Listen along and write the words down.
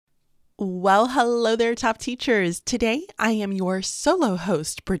Well, hello there, top teachers. Today, I am your solo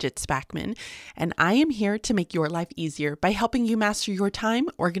host, Bridget Spackman, and I am here to make your life easier by helping you master your time,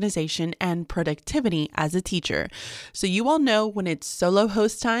 organization, and productivity as a teacher. So you all know when it's solo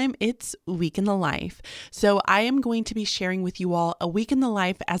host time, it's week in the life. So I am going to be sharing with you all a week in the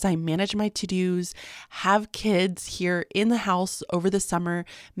life as I manage my to-dos, have kids here in the house over the summer,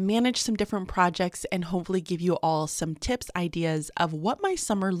 manage some different projects, and hopefully give you all some tips, ideas of what my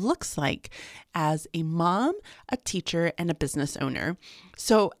summer looks like as a mom, a teacher, and a business owner.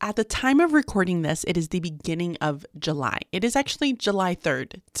 So at the time of recording this, it is the beginning of July. It is actually July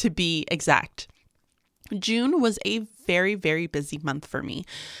 3rd, to be exact. June was a very, very busy month for me.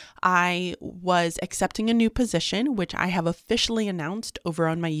 I was accepting a new position, which I have officially announced over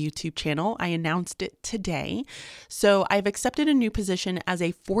on my YouTube channel. I announced it today. So I've accepted a new position as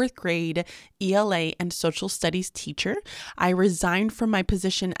a fourth grade ELA and social studies teacher. I resigned from my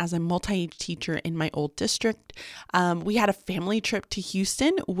position as a multi-age teacher in my old district. We had a family trip to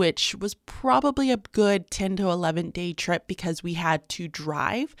Houston, which was probably a good 10 to 11 day trip because we had to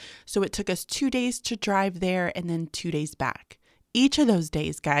drive. So it took us 2 days to drive there and then 2 days back. Each of those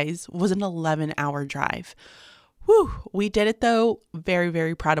days, guys, was an 11-hour drive. Whew, we did it though. Very,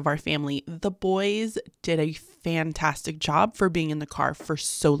 very proud of our family. The boys did a fantastic job for being in the car for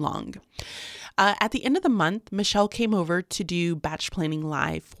so long. At the end of the month, Michelle came over to do batch planning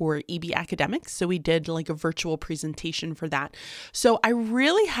live for EB Academics. So we did like a virtual presentation for that. So I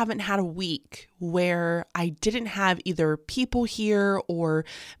really haven't had a week where I didn't have either people here or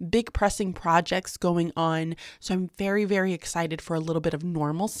big pressing projects going on. So I'm very, very excited for a little bit of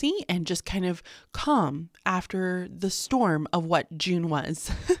normalcy and just kind of calm after the storm of what June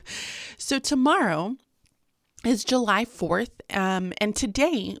was. So tomorrow is July 4th. And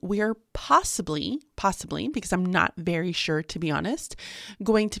today we are possibly, because I'm not very sure, to be honest,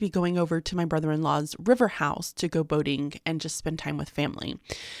 going to be going over to my brother-in-law's river house to go boating and just spend time with family.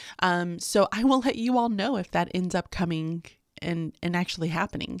 So I will let you all know if that ends up coming and actually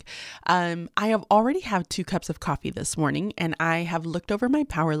happening. I have already had 2 cups of coffee this morning and I have looked over my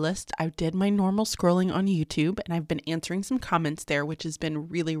power list. I did my normal scrolling on YouTube and I've been answering some comments there, which has been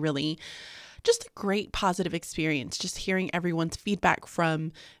really, really just a great positive experience, just hearing everyone's feedback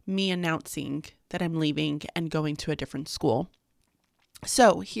from me announcing that I'm leaving and going to a different school.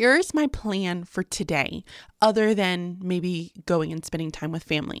 So here's my plan for today, other than maybe going and spending time with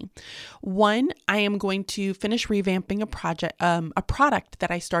family. 1, I am going to finish revamping a product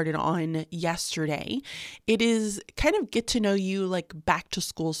that I started on yesterday. It is kind of get to know you, like back to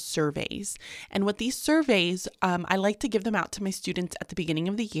school surveys. And what these surveys, I like to give them out to my students at the beginning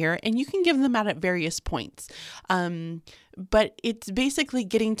of the year, and you can give them out at various points. But it's basically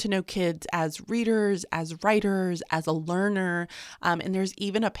getting to know kids as readers, as writers, as a learner. And there's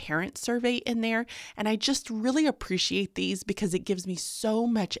even a parent survey in there. And I just really appreciate these because it gives me so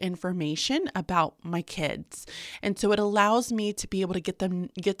much information about my kids. And so it allows me to be able to get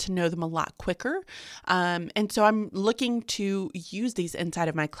to know them a lot quicker. And so I'm looking to use these inside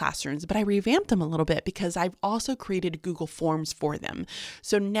of my classrooms, but I revamped them a little bit because I've also created Google Forms for them.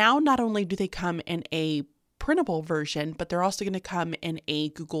 So now not only do they come in a printable version, but they're also going to come in a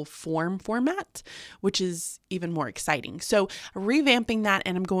Google Form format, which is even more exciting. So revamping that,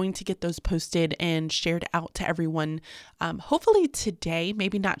 and I'm going to get those posted and shared out to everyone. Hopefully today,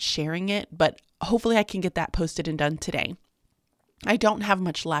 maybe not sharing it, but hopefully I can get that posted and done today. I don't have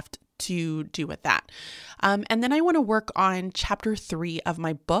much left to do with that. And then I want to work on chapter 3 of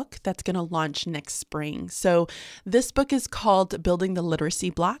my book that's going to launch next spring. So this book is called Building the Literacy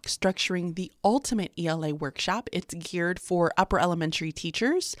Block, Structuring the Ultimate ELA Workshop. It's geared for upper elementary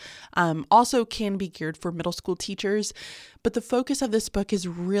teachers, also can be geared for middle school teachers. But the focus of this book is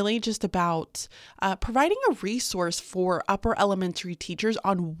really just about providing a resource for upper elementary teachers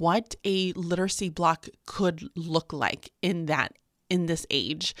on what a literacy block could look like in this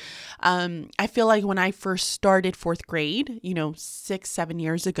age. I feel like when I first started 4th grade, 6-7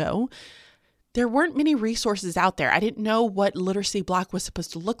 years ago, there weren't many resources out there. I didn't know what literacy block was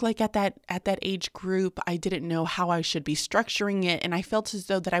supposed to look like at that age group. I didn't know how I should be structuring it. And I felt as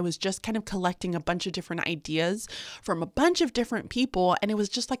though that I was just kind of collecting a bunch of different ideas from a bunch of different people. And it was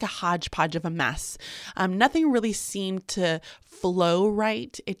just like a hodgepodge of a mess. Nothing really seemed to flow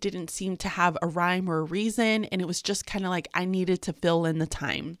right. It didn't seem to have a rhyme or a reason. And it was just kind of like I needed to fill in the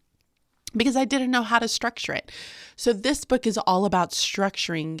time because I didn't know how to structure it. So this book is all about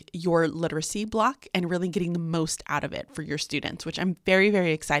structuring your literacy block and really getting the most out of it for your students, which I'm very,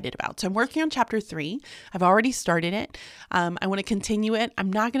 very excited about. So I'm working on chapter 3. I've already started it. I want to continue it.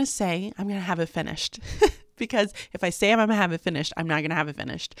 I'm not going to say I'm going to have it finished because if I say I'm going to have it finished, I'm not going to have it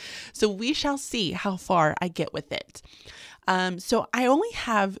finished. So we shall see how far I get with it. So I only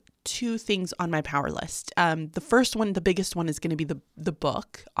have two things on my power list. The first one, the biggest one, is going to be the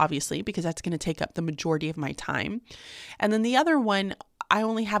book, obviously, because that's going to take up the majority of my time. And then the other one, I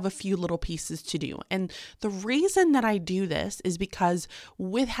only have a few little pieces to do. And the reason that I do this is because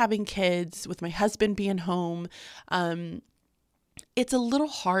with having kids, with my husband being home, it's a little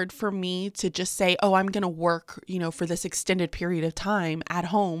hard for me to just say, oh, I'm going to work, for this extended period of time at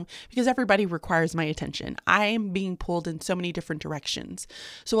home, because everybody requires my attention. I am being pulled in so many different directions.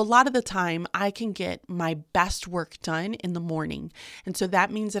 So a lot of the time I can get my best work done in the morning. And so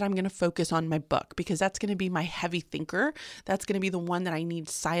that means that I'm going to focus on my book, because that's going to be my heavy thinker. That's going to be the one that I need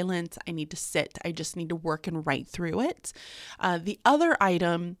silence. I need to sit. I just need to work and write through it. The other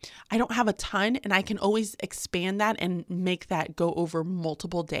item, I don't have a ton, and I can always expand that and make that go over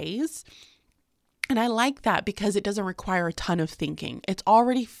multiple days. And I like that because it doesn't require a ton of thinking. It's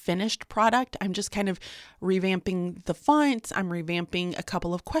already finished product. I'm just kind of revamping the fonts. I'm revamping a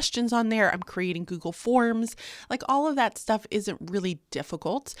couple of questions on there. I'm creating Google Forms. Like, all of that stuff isn't really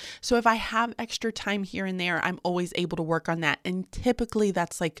difficult. So if I have extra time here and there, I'm always able to work on that. And typically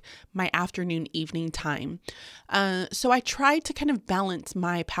that's like my afternoon, evening time. So I try to kind of balance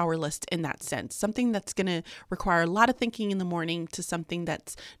my power list in that sense. Something that's going to require a lot of thinking in the morning to something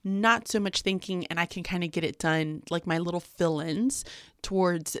that's not so much thinking, and I can kind of get it done, like my little fill-ins,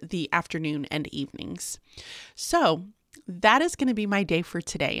 towards the afternoon and evenings. So that is going to be my day for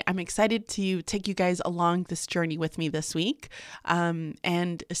today. I'm excited to take you guys along this journey with me this week,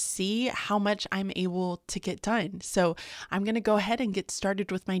 and see how much I'm able to get done. So I'm going to go ahead and get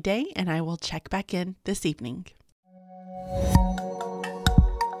started with my day, and I will check back in this evening.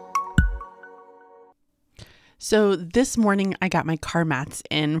 So this morning I got my car mats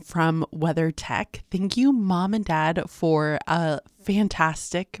in from WeatherTech. Thank you, Mom and Dad, for a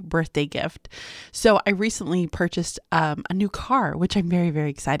fantastic birthday gift. So I recently purchased a new car, which I'm very,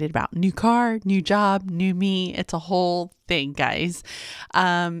 very excited about. New car, new job, new me. It's a whole thing, guys.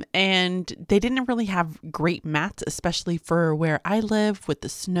 And they didn't really have great mats, especially for where I live with the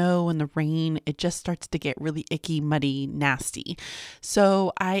snow and the rain. It just starts to get really icky, muddy, nasty.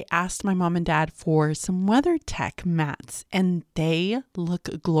 So I asked my mom and dad for some WeatherTech mats, and they look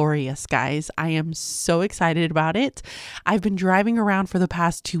glorious, guys. I am so excited about it. I've been driving around for the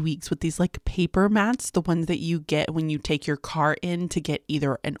past 2 weeks with these like paper mats, the ones that you get when you take your car in to get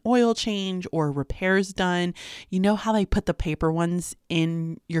either an oil change or repairs done. You know how they put the paper ones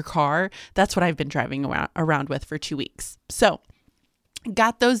in your car? That's what I've been driving around with for 2 weeks. So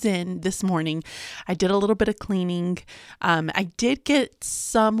got those in this morning. I did a little bit of cleaning. I did get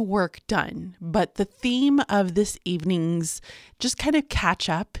some work done, but the theme of this evening's just kind of catch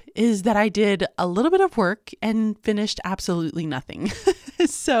up is that I did a little bit of work and finished absolutely nothing.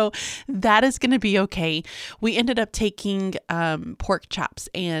 So that is going to be okay. We ended up taking pork chops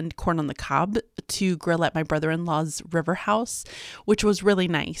and corn on the cob to grill at my brother-in-law's river house, which was really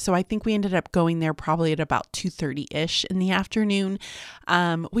nice. So I think we ended up going there probably at about 2:30-ish in the afternoon.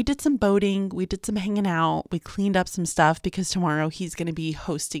 We did some boating, we did some hanging out, we cleaned up some stuff because tomorrow he's going to be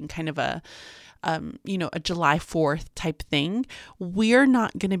hosting kind of a July 4th type thing. We're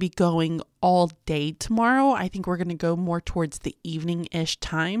not going to be going all day tomorrow. I think we're going to go more towards the evening-ish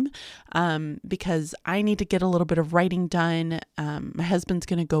time, because I need to get a little bit of writing done. My husband's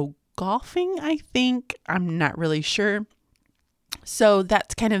going to go golfing, I think. I'm not really sure. So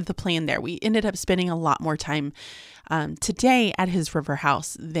that's kind of the plan there. We ended up spending a lot more time today at his river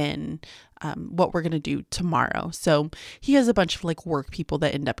house than what we're going to do tomorrow. So he has a bunch of like work people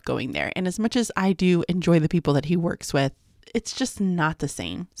that end up going there. And as much as I do enjoy the people that he works with, it's just not the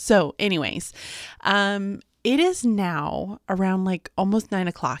same. So anyways, it is now around like almost 9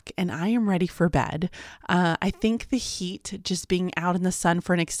 o'clock and I am ready for bed. I think the heat, just being out in the sun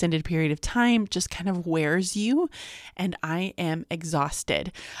for an extended period of time, just kind of wears you, and I am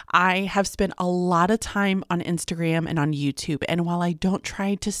exhausted. I have spent a lot of time on Instagram and on YouTube, and while I don't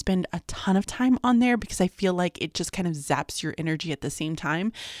try to spend a ton of time on there because I feel like it just kind of zaps your energy at the same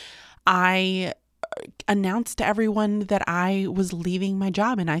time, I announced to everyone that I was leaving my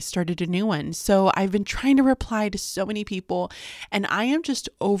job and I started a new one. So I've been trying to reply to so many people, and I am just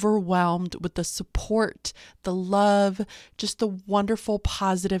overwhelmed with the support, the love, just the wonderful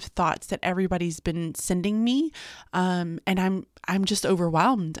positive thoughts that everybody's been sending me. And I'm just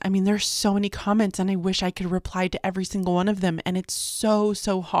overwhelmed. I mean, there's so many comments and I wish I could reply to every single one of them. And it's so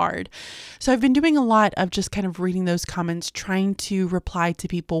hard. So I've been doing a lot of just kind of reading those comments, trying to reply to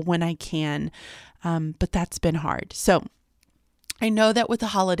people when I can. But that's been hard. So I know that with the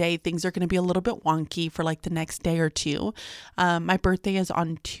holiday, things are going to be a little bit wonky for like the next day or two. My birthday is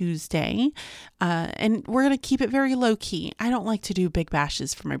on Tuesday, and we're going to keep it very low key. I don't like to do big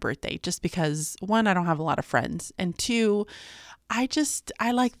bashes for my birthday just because, one, I don't have a lot of friends, and two,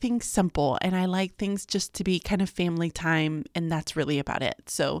 I like things simple, and I like things just to be kind of family time, and that's really about it.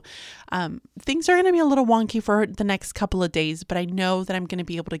 So things are going to be a little wonky for the next couple of days, but I know that I'm going to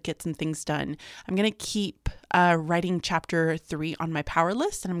be able to get some things done. I'm going to keep writing chapter 3 on my power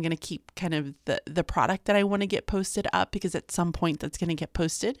list, and I'm going to keep kind of the product that I want to get posted up, because at some point that's going to get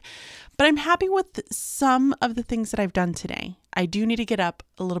posted. But I'm happy with some of the things that I've done today. I do need to get up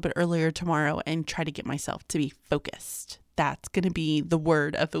a little bit earlier tomorrow and try to get myself to be focused. That's going to be the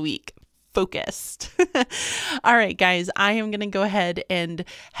word of the week. Focused. All right, guys, I am going to go ahead and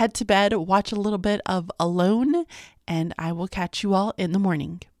head to bed, watch a little bit of Alone, and I will catch you all in the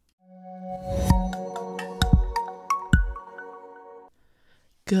morning.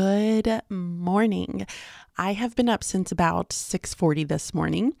 Good morning. I have been up since about 6:40 this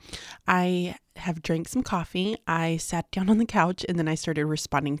morning. I have drank some coffee. I sat down on the couch, and then I started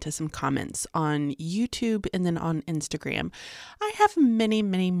responding to some comments on YouTube and then on Instagram. I have many,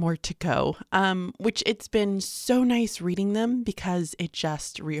 many more to go, which it's been so nice reading them because it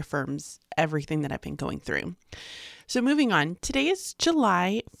just reaffirms everything that I've been going through. So moving on, today is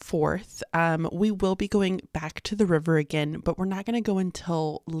July 4th. We will be going back to the river again, but we're not going to go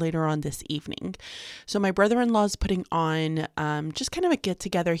until later on this evening. So my brother-in-law is putting on just kind of a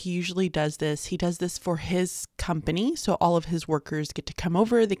get-together. He usually does this. He does this for his company. So all of his workers get to come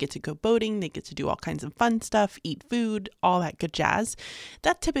over. They get to go boating. They get to do all kinds of fun stuff, eat food, all that good jazz.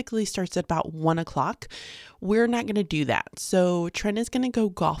 That typically starts at about 1 o'clock. We're not going to do that. So Trent is going to go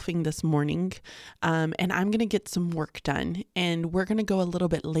golfing this morning, and I'm going to get some work done, and we're going to go a little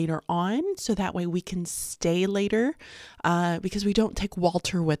bit later on so that way we can stay later, because we don't take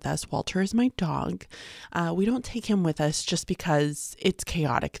Walter with us. Walter is my dog. We don't take him with us just because it's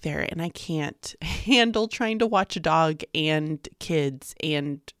chaotic there, and I can't handle trying to watch a dog and kids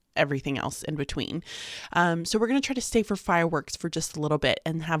and everything else in between. So we're going to try to stay for fireworks for just a little bit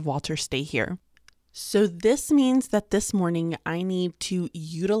and have Walter stay here. So this means that this morning I need to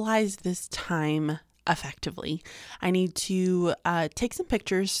utilize this time effectively. I need to take some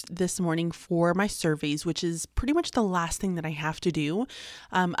pictures this morning for my surveys, which is pretty much the last thing that I have to do,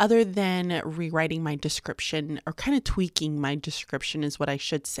 other than rewriting my description, or kind of tweaking my description is what I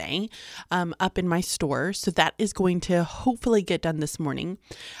should say, up in my store. So that is going to hopefully get done this morning.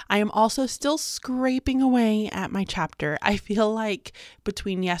 I am also still scraping away at my chapter. I feel like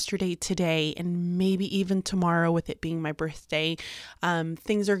between yesterday, today, and maybe even tomorrow, with it being my birthday,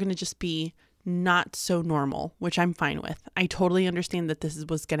 things are going to just be not so normal, which I'm fine with. I totally understand that this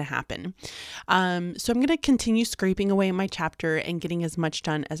was going to happen. So I'm going to continue scraping away at my chapter and getting as much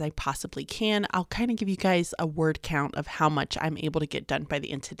done as I possibly can. I'll kind of give you guys a word count of how much I'm able to get done by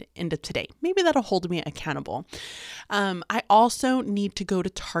the end of today. Maybe that'll hold me accountable. I also need to go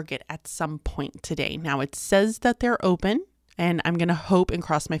to Target at some point today. Now it says that they're open, and I'm going to hope and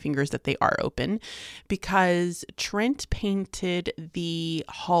cross my fingers that they are open, because Trent painted the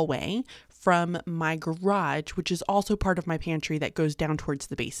hallway from my garage, which is also part of my pantry that goes down towards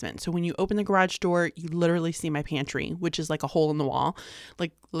the basement. So when you open the garage door, you literally see my pantry, which is like a hole in the wall,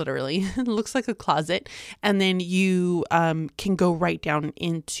 like literally it looks like a closet. And then you can go right down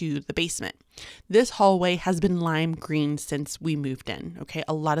into the basement. This hallway has been lime green since we moved in. Okay.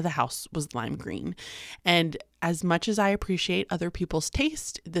 A lot of the house was lime green. And as much as I appreciate other people's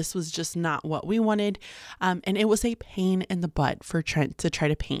taste, this was just not what we wanted. And it was a pain in the butt for Trent to try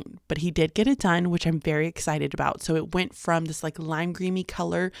to paint, but he did get it done, which I'm very excited about. So it went from this like lime greeny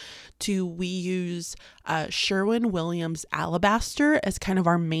color to, we use Sherwin-Williams Alabaster as kind of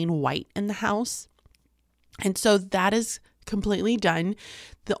our main white in the house. And so that is completely done.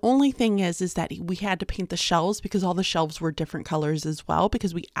 The only thing is that we had to paint the shelves, because all the shelves were different colors as well,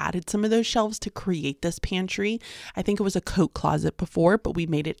 because we added some of those shelves to create this pantry. I think it was a coat closet before, but we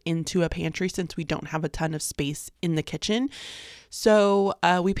made it into a pantry since we don't have a ton of space in the kitchen. So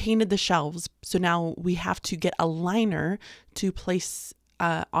we painted the shelves. So now we have to get a liner to place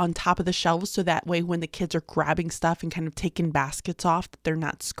on top of the shelves, so that way when the kids are grabbing stuff and kind of taking baskets off, they're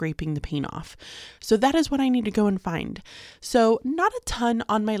not scraping the paint off. So that is what I need to go and find. So not a ton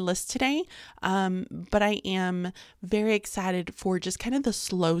on my list today, but I am very excited for just kind of the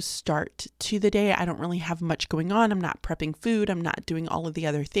slow start to the day. I don't really have much going on. I'm not prepping food. I'm not doing all of the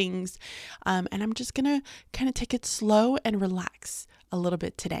other things. And I'm just going to kind of take it slow and relax a little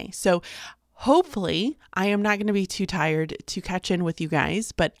bit today. So Hopefully, I am not going to be too tired to catch in with you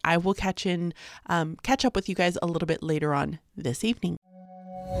guys, but I will catch up with you guys a little bit later on this evening.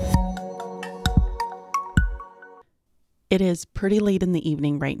 It is pretty late in the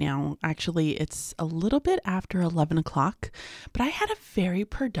evening right now. Actually, it's a little bit after 11 o'clock, but I had a very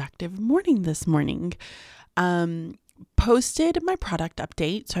productive morning this morning. Posted my product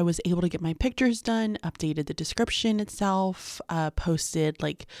update. So I was able to get my pictures done, updated the description itself, posted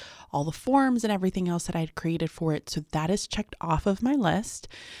like all the forms and everything else that I had created for it. So that is checked off of my list.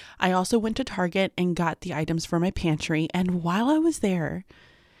 I also went to Target and got the items for my pantry. And while I was there,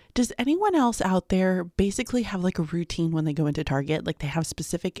 does anyone else out there basically have like a routine when they go into Target? Like they have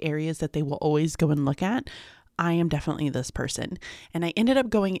specific areas that they will always go and look at? I am definitely this person. And I ended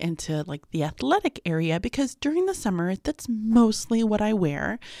up going into like the athletic area because during the summer, that's mostly what I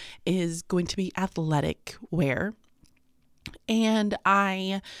wear is going to be athletic wear. And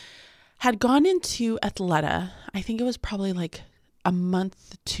I had gone into Athleta, I think it was probably like a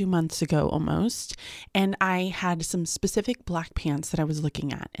month, 2 months ago almost. And I had some specific black pants that I was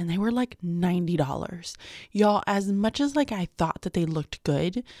looking at and they were like $90. Y'all, as much as like I thought that they looked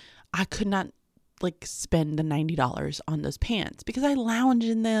good, I could not like spend the $90 on those pants because I lounge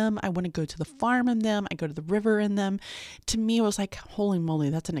in them. I want to go to the farm in them. I go to the river in them. To me, it was like, holy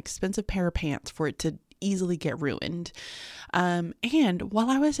moly, that's an expensive pair of pants for it to easily get ruined. And while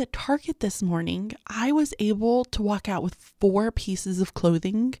I was at Target this morning, I was able to walk out with 4 pieces of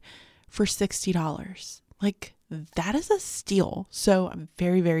clothing for $60. Like that is a steal. So I'm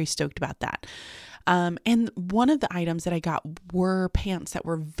very, very stoked about that. And one of the items that I got were pants that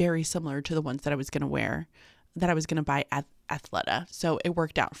were very similar to the ones that I was going to wear, that I was going to buy at Athleta. So it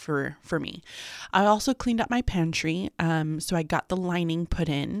worked out for me. I also cleaned up my pantry. So I got the lining put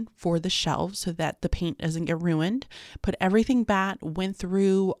in for the shelves so that the paint doesn't get ruined, put everything back, went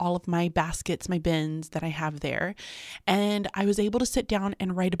through all of my baskets, my bins that I have there. And I was able to sit down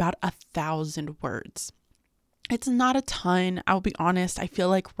and write about 1,000 words. It's not a ton. I'll be honest. I feel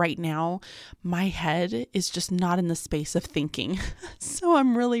like right now my head is just not in the space of thinking. So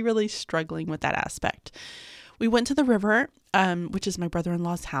I'm really, really struggling with that aspect. We went to the river, which is my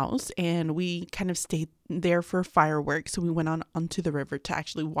brother-in-law's house, and we kind of stayed there for fireworks. So we went onto the river to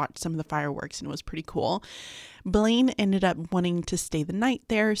actually watch some of the fireworks, and it was pretty cool. Blaine ended up wanting to stay the night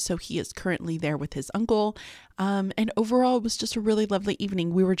there, so he is currently there with his uncle. And overall, it was just a really lovely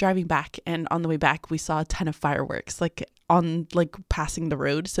evening. We were driving back, and on the way back, we saw a ton of fireworks, like passing the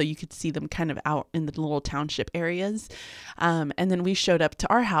road, so you could see them kind of out in the little township areas. And then we showed up to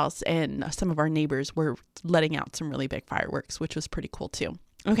our house, and some of our neighbors were letting out some really big fireworks, which was pretty cool too.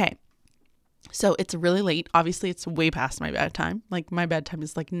 Okay. So it's really late. Obviously, it's way past my bedtime. Like my bedtime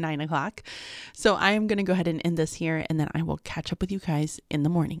is like 9 o'clock. So I am going to go ahead and end this here, and then I will catch up with you guys in the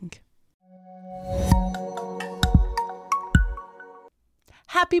morning.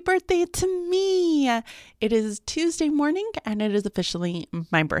 Happy birthday to me. It is Tuesday morning and it is officially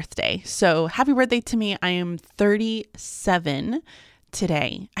my birthday. So happy birthday to me. I am 37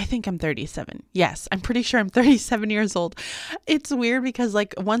 today. I think I'm 37. Yes, I'm pretty sure I'm 37 years old. It's weird because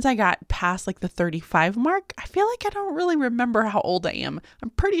like once I got past like the 35 mark, I feel like I don't really remember how old I am. I'm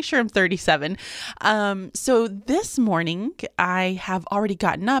pretty sure I'm 37. So this morning I have already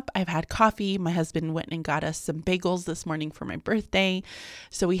gotten up. I've had coffee. My husband went and got us some bagels this morning for my birthday.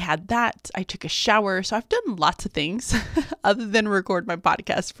 So we had that. I took a shower. So I've done lots of things other than record my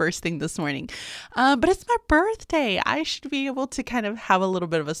podcast first thing this morning. But it's my birthday. I should be able to kind of have a little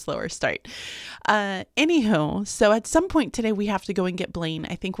bit of a slower start. Anywho, so at some point today we have to go and get Blaine.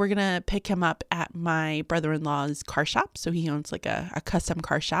 I think we're going to pick him up at my brother-in-law's car shop. So he owns like a custom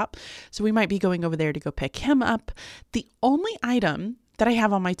car shop. So we might be going over there to go pick him up. The only item that I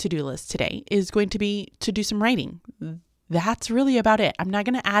have on my to-do list today is going to be to do some writing. That's really about it. I'm not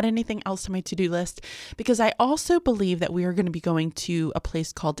going to add anything else to my to-do list because I also believe that we are going to be going to a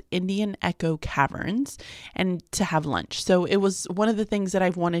place called Indian Echo Caverns and to have lunch. So it was one of the things that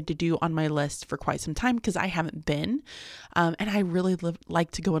I've wanted to do on my list for quite some time because I haven't been. And I really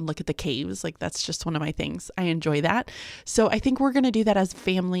like to go and look at the caves. Like that's just one of my things. I enjoy that. So I think we're going to do that as a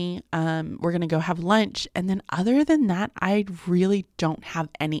family. We're going to go have lunch. And then other than that, I really don't have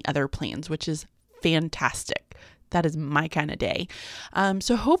any other plans, which is fantastic. That is my kind of day.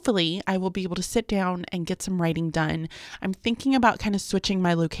 So hopefully I will be able to sit down and get some writing done. I'm thinking about kind of switching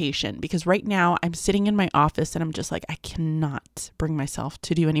my location because right now I'm sitting in my office and I'm just like, I cannot bring myself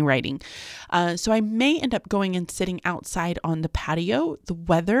to do any writing. So I may end up going and sitting outside on the patio. The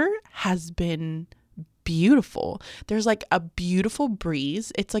weather has been beautiful. There's like a beautiful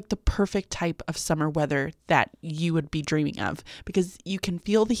breeze. It's like the perfect type of summer weather that you would be dreaming of, because you can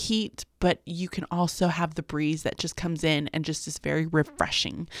feel the heat, but you can also have the breeze that just comes in and just is very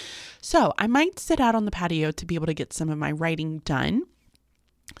refreshing. So I might sit out on the patio to be able to get some of my writing done,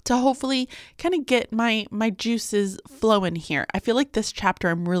 to hopefully kind of get my juices flowing here. I feel like this chapter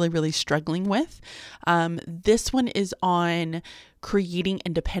I'm really struggling with. This one is on creating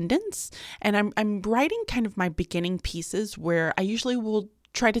independence, and I'm writing kind of my beginning pieces where I usually will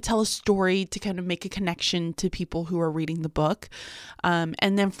try to tell a story to kind of make a connection to people who are reading the book.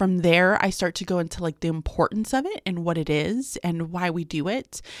 And then from there, I start to go into like the importance of it and what it is and why we do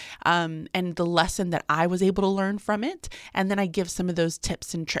it, and the lesson that I was able to learn from it. And then I give some of those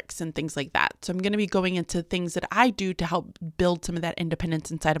tips and tricks and things like that. So I'm going to be going into things that I do to help build some of that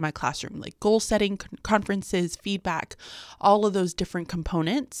independence inside of my classroom, like goal setting, conferences, feedback, all of those different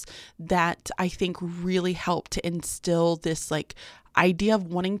components that I think really help to instill this like idea of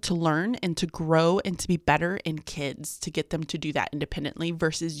wanting to learn and to grow and to be better in kids, to get them to do that independently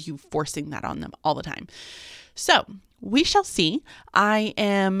versus you forcing that on them all the time. So we shall see. I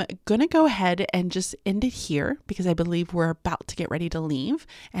am going to go ahead and just end it here because I believe we're about to get ready to leave,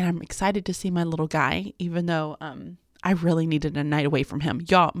 and I'm excited to see my little guy, even though I really needed a night away from him.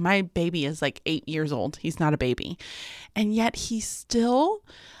 Y'all, my baby is like 8 years old. He's not a baby. And yet he's still...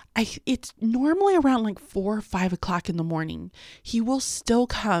 it's normally around like 4 or 5 o'clock in the morning. He will still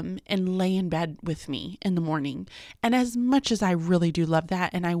come and lay in bed with me in the morning. And as much as I really do love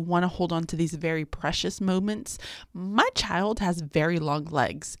that, and I want to hold on to these very precious moments, my child has very long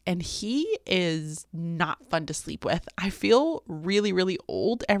legs and he is not fun to sleep with. I feel really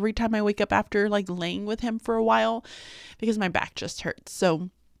old every time I wake up after like laying with him for a while because my back just hurts.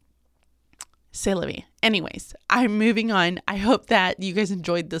 So c'est la vie. Anyways, I'm moving on. I hope that you guys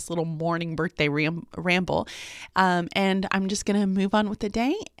enjoyed this little morning birthday ramble. And I'm just going to move on with the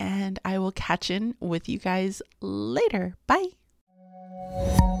day, and I will catch in with you guys later. Bye.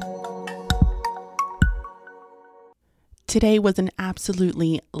 Today was an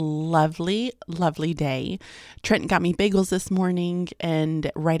absolutely lovely day. Trent got me bagels this morning,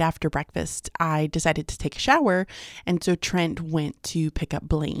 and right after breakfast, I decided to take a shower. And so Trent went to pick up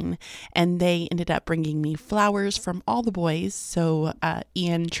Blaine, and they ended up bringing me flowers from all the boys. So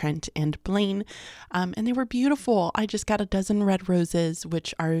Ian, Trent, and Blaine, and they were beautiful. I just got a dozen red roses,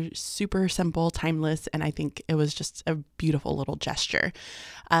 which are super simple, timeless, and I think it was just a beautiful little gesture.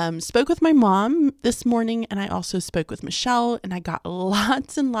 Spoke with my mom this morning, and I also spoke with Michelle, and I got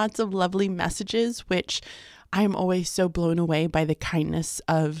lots and lots of lovely messages, which I am always so blown away by the kindness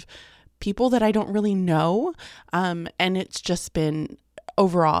of people that I don't really know. And it's just been,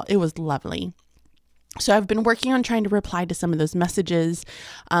 overall, it was lovely. So I've been working on trying to reply to some of those messages.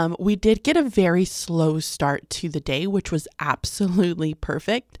 We did get a very slow start to the day, which was absolutely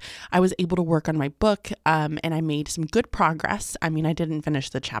perfect. I was able to work on my book, and I made some good progress. I mean, I didn't finish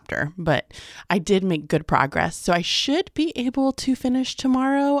the chapter, but I did make good progress. So I should be able to finish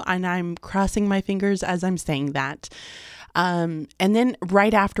tomorrow, and I'm crossing my fingers as I'm saying that. And then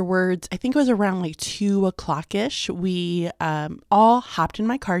right afterwards, I think it was around like 2 o'clock-ish, we all hopped in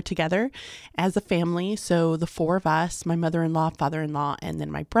my car together as a family. So the 4 of us, my mother-in-law, father-in-law, and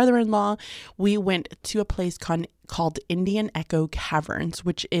then my brother-in-law, we went to a place called Indian Echo Caverns,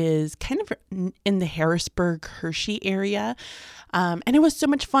 which is kind of in the Harrisburg, Hershey area. And it was so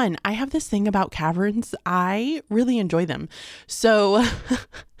much fun. I have this thing about caverns. I really enjoy them. So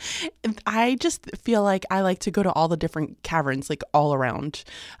I just feel like I like to go to all the different caverns, like all around.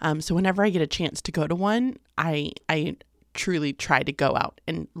 So whenever I get a chance to go to one, I truly try to go out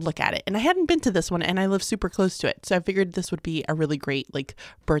and look at it. And I hadn't been to this one, and I live super close to it. So I figured this would be a really great like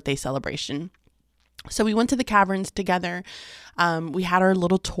birthday celebration. So we went to the caverns together. We had our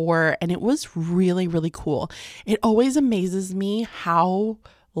little tour, and it was really cool. It always amazes me how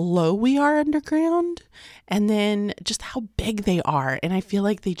low we are underground, and then just how big they are. And I feel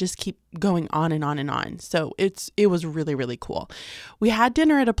like they just keep going on and on and on. So it was really cool. We had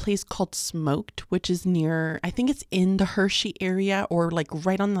dinner at a place called Smoked, which is near, I think it's in the Hershey area, or like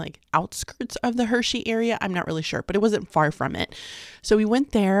right on the like outskirts of the Hershey area. I'm not really sure, but it wasn't far from it. So we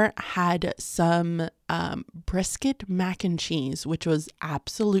went there, had some brisket mac and cheese, which was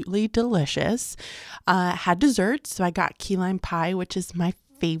absolutely delicious. Had desserts. So I got key lime pie, which is my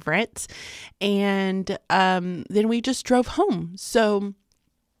favorite. And then we just drove home. So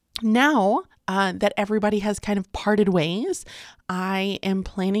now that everybody has kind of parted ways, I am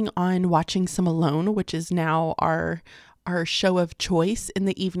planning on watching some Alone, which is now our our show of choice in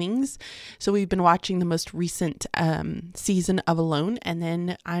the evenings. So we've been watching the most recent season of Alone, and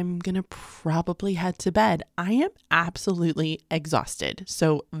then I'm going to probably head to bed. I am absolutely exhausted.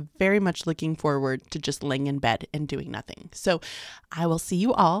 So very much looking forward to just laying in bed and doing nothing. So I will see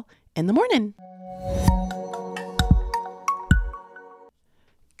you all in the morning.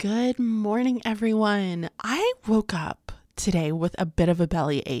 Good morning, everyone. I woke up today with a bit of a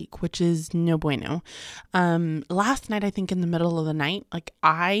belly ache, which is no bueno. Last night, I think in the middle of the night,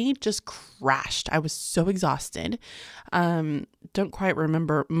 I just crashed. I was so exhausted. Don't quite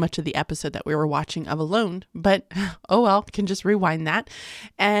remember much of the episode that we were watching of Alone, but oh well, can just rewind that.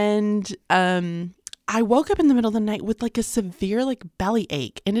 And, I woke up in the middle of the night with a severe belly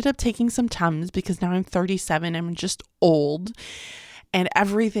ache. Ended up taking some Tums because now I'm 37. I'm just old. And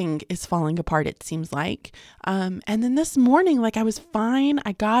everything is falling apart, it seems like. And then this morning, I was fine.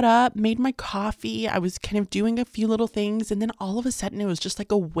 I got up, made my coffee. I was kind of doing a few little things. And then all of a sudden, it was just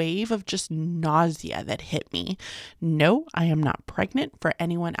a wave of just nausea that hit me. No, I am not pregnant. For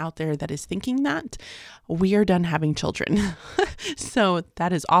anyone out there that is thinking that, we are done having children. So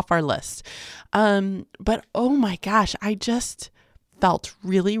that is off our list. But oh my gosh, I just felt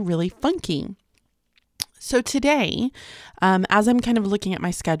really, really funky. So today, as I'm kind of looking at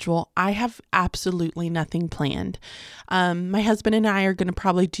my schedule, I have absolutely nothing planned. My husband and I are going to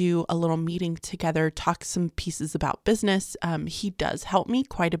probably do a little meeting together, talk some pieces about business. He does help me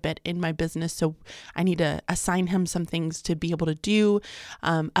quite a bit in my business, so I need to assign him some things to be able to do,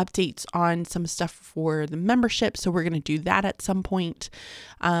 updates on some stuff for the membership. So we're going to do that at some point.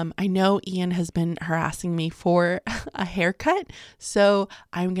 I know Ian has been harassing me for a haircut, so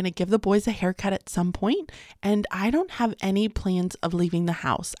I'm going to give the boys a haircut at some point. And I don't have any plans of leaving the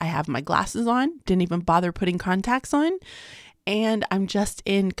house. I have my glasses on, didn't even bother putting contacts on, and I'm just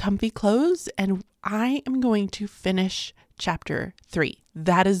in comfy clothes, and I am going to finish chapter 3.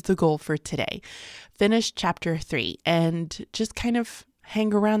 That is the goal for today. Finish chapter 3 and just kind of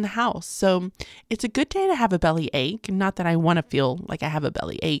hang around the house. So it's a good day to have a belly ache. Not that I want to feel like I have a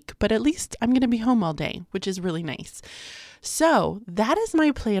belly ache, but at least I'm going to be home all day, which is really nice. So that is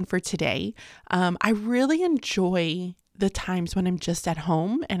my plan for today. I really enjoy the times when I'm just at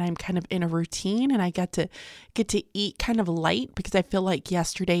home and I'm kind of in a routine and I get to eat kind of light, because I feel like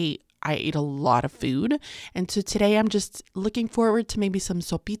yesterday I ate a lot of food. And so today I'm just looking forward to maybe some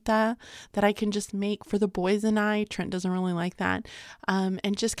sopita that I can just make for the boys and I. Trent doesn't really like that.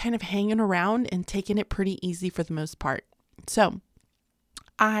 And just kind of hanging around and taking it pretty easy for the most part. So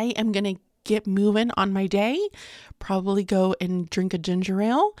I am going to get moving on my day, probably go and drink a ginger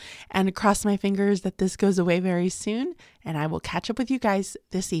ale and cross my fingers that this goes away very soon. And I will catch up with you guys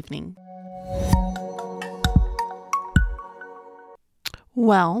this evening.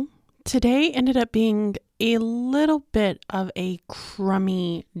 Well, today ended up being a little bit of a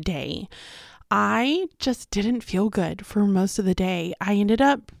crummy day. I just didn't feel good for most of the day. I ended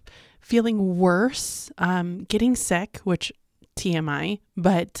up feeling worse, getting sick, which TMI,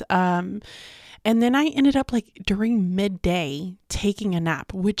 but, and then I ended up during midday taking a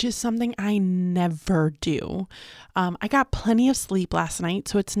nap, which is something I never do. I got plenty of sleep last night,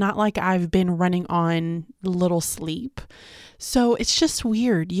 so it's not like I've been running on little sleep. So it's just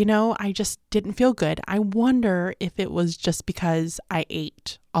weird, I just didn't feel good. I wonder if it was just because I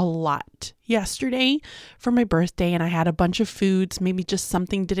ate a lot yesterday for my birthday and I had a bunch of foods, maybe just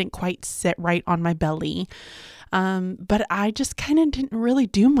something didn't quite sit right on my belly. But I just kind of didn't really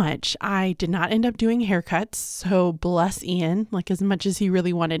do much. I did not end up doing haircuts. So bless Ian, as much as he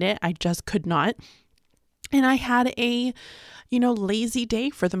really wanted it, I just could not. And I had a, lazy day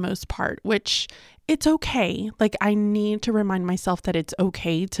for the most part, which it's okay. I need to remind myself that it's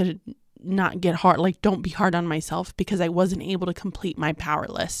okay to not get hard, don't be hard on myself because I wasn't able to complete my power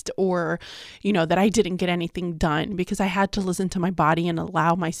list, or, that I didn't get anything done, because I had to listen to my body and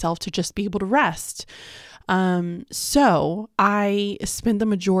allow myself to just be able to rest. So I spent the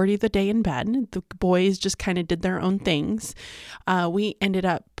majority of the day in bed. The boys just kind of did their own things. We ended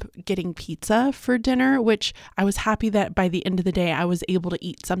up getting pizza for dinner, which I was happy that by the end of the day, I was able to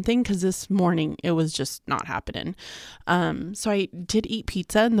eat something, because this morning it was just not happening. So I did eat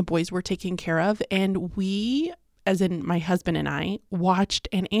pizza and the boys were taken care of. And we, as in my husband and I, watched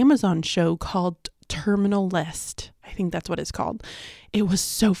an Amazon show called Terminal List. I think that's what it's called. It was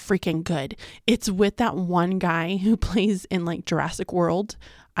so freaking good. It's with that one guy who plays in Jurassic World.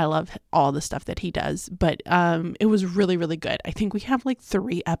 I love all the stuff that he does, but it was really, really good. I think we have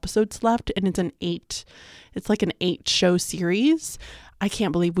 3 episodes left and it's an 8 show series. I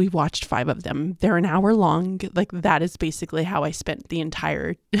can't believe we watched 5 of them. They're an hour long. Like that is basically how I spent the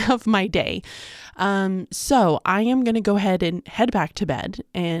entire of my day. So I am going to go ahead and head back to bed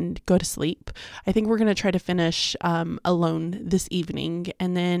and go to sleep. I think we're going to try to finish Alone this evening.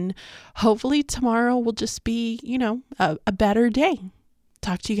 And then hopefully tomorrow will just be, a better day.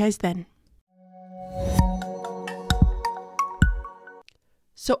 Talk to you guys then.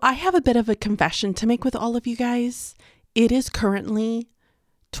 So I have a bit of a confession to make with all of you guys. It is currently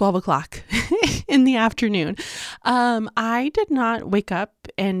 12 o'clock in the afternoon. I did not wake up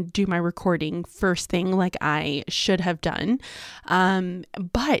and do my recording first thing like I should have done.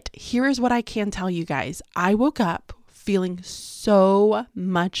 But here is what I can tell you guys. I woke up feeling so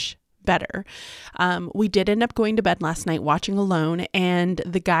much better. We did end up going to bed last night watching Alone, and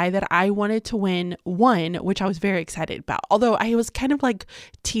the guy that I wanted to win won, which I was very excited about. Although I was kind of like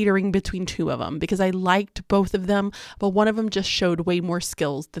teetering between 2 of them because I liked both of them, but one of them just showed way more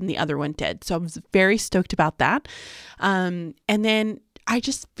skills than the other one did. So I was very stoked about that. And then I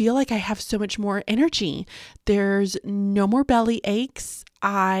just feel like I have so much more energy. There's no more belly aches.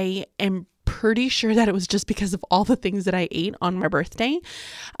 I am pretty sure that it was just because of all the things that I ate on my birthday.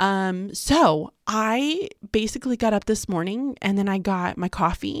 So I basically got up this morning and then I got my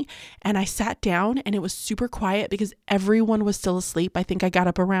coffee and I sat down and it was super quiet because everyone was still asleep. I think I got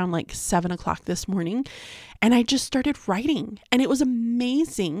up around like 7 o'clock this morning and I just started writing, and it was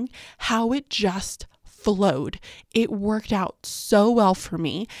amazing how it just flowed. It worked out so well for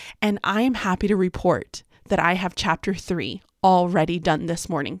me, and I am happy to report that I have chapter 3 already done this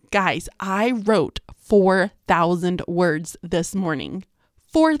morning. Guys, I wrote 4,000 words this morning.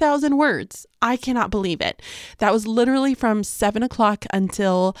 4,000 words. I cannot believe it. That was literally from 7 o'clock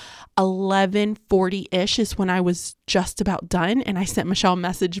until 11:40-ish is when I was just about done. And I sent Michelle a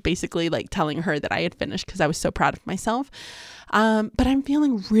message basically like telling her that I had finished because I was so proud of myself. But I'm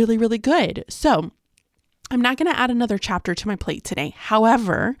feeling really, really good. So I'm not going to add another chapter to my plate today.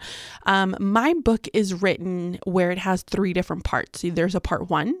 However, my book is written where it has 3 different parts. So there's a part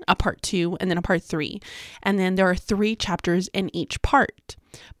 1, a part 2, and then a part 3. And then there are 3 chapters in each part.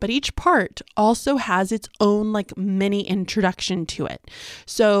 But each part also has its own like mini introduction to it.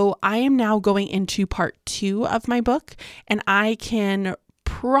 So I am now going into part 2 of my book, and I can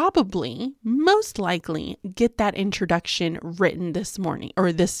probably, most likely, get that introduction written this morning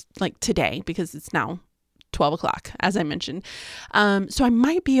or this like today, because it's now 12 o'clock, as I mentioned. So I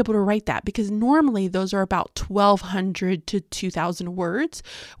might be able to write that because normally those are about 1,200 to 2,000 words,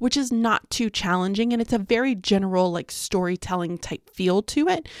 which is not too challenging. And it's a very general like storytelling type feel to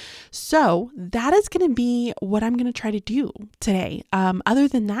it. So that is going to be what I'm going to try to do today. Other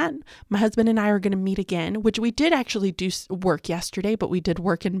than that, my husband and I are going to meet again, which we did actually do work yesterday, but we did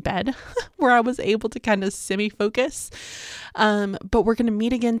work in bed where I was able to kind of semi-focus. But we're going to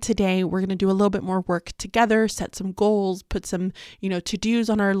meet again today. We're going to do a little bit more work together, set some goals, put some, to-dos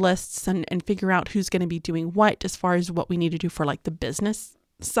on our lists and figure out who's going to be doing what as far as what we need to do for like the business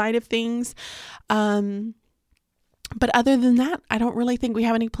side of things. But other than that, I don't really think we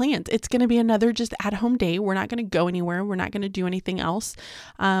have any plans. It's going to be another just at-home day. We're not going to go anywhere. We're not going to do anything else.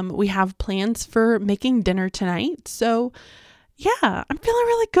 We have plans for making dinner tonight. So yeah, I'm feeling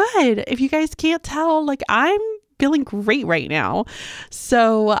really good. If you guys can't tell, like I'm feeling great right now.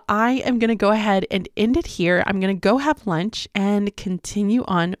 So I am going to go ahead and end it here. I'm going to go have lunch and continue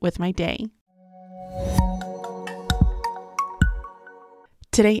on with my day.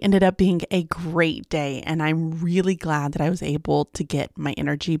 Today ended up being a great day, and I'm really glad that I was able to get my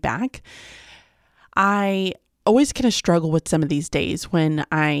energy back. I always kind of struggle with some of these days when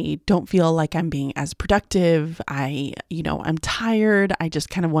I don't feel like I'm being as productive. I'm tired. I just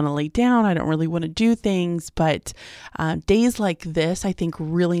kind of want to lay down. I don't really want to do things, but days like this, I think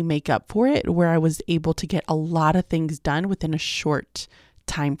really make up for it, where I was able to get a lot of things done within a short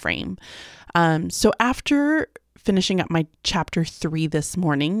time frame. So after finishing up my chapter 3 this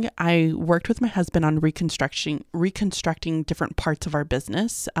morning, I worked with my husband on reconstructing different parts of our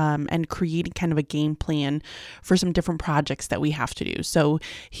business, and creating kind of a game plan for some different projects that we have to do. So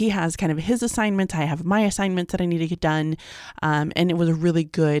he has kind of his assignments. I have my assignments that I need to get done. And it was a really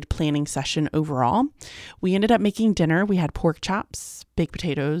good planning session overall. We ended up making dinner. We had pork chops, baked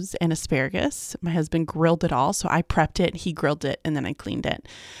potatoes, and asparagus. My husband grilled it all. So I prepped it, he grilled it, and then I cleaned it.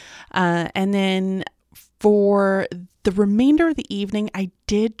 And then for the remainder of the evening, I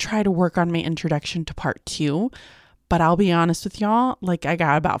did try to work on my introduction to part 2, but I'll be honest with y'all, like I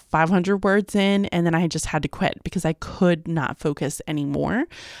got about 500 words in and then I just had to quit because I could not focus anymore.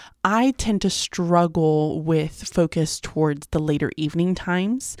 I tend to struggle with focus towards the later evening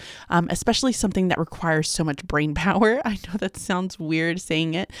times, especially something that requires so much brain power. I know that sounds weird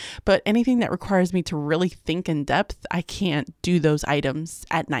saying it, but anything that requires me to really think in depth, I can't do those items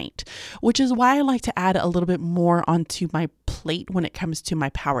at night, which is why I like to add a little bit more onto my plate when it comes to my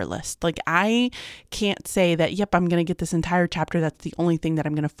power list. Like I can't say that, yep, I'm going to get this entire chapter. That's the only thing that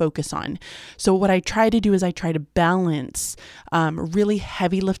I'm going to focus on. So what I try to do is I try to balance really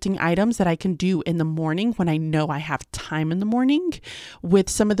heavy lifting items that I can do in the morning when I know I have time in the morning with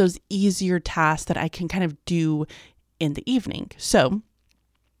some of those easier tasks that I can kind of do in the evening. So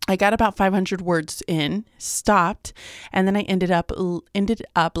I got about 500 words in, stopped, and then I ended up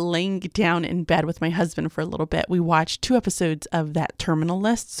laying down in bed with my husband for a little bit. We watched 2 episodes of that Terminal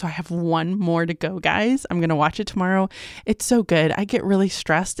List, so I have 1 more to go, guys. I'm going to watch it tomorrow. It's so good. I get really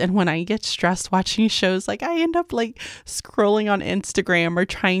stressed, and when I get stressed watching shows, like I end up like scrolling on Instagram or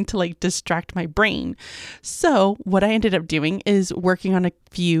trying to like distract my brain. So what I ended up doing is working on a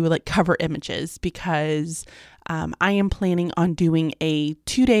few like cover images because I am planning on doing a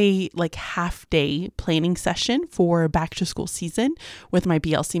 2-day, like half-day planning session for back to school season with my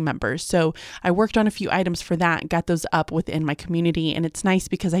BLC members. So I worked on a few items for that, got those up within my community. And it's nice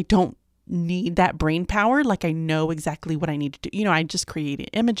because I don't need that brain power. Like I know exactly what I need to do. I just created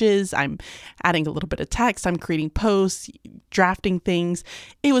images. I'm adding a little bit of text. I'm creating posts, drafting things.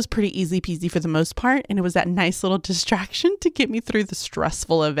 It was pretty easy peasy for the most part. And it was that nice little distraction to get me through the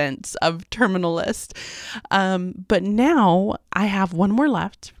stressful events of Terminal List. But now I have 1 more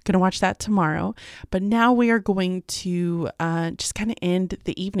left. Going to watch that tomorrow. But now we are going to just kind of end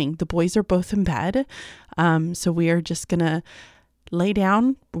the evening. The boys are both in bed. So we are just going to lay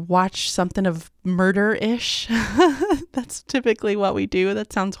down, watch something of murder-ish. That's typically what we do.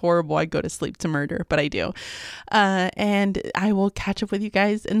 That sounds horrible. I go to sleep to murder, but I do. And I will catch up with you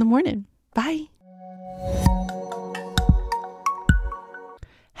guys in the morning. Bye.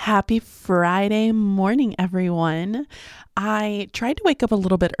 Happy Friday morning, everyone. I tried to wake up a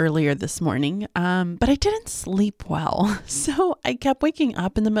little bit earlier this morning, but I didn't sleep well. So I kept waking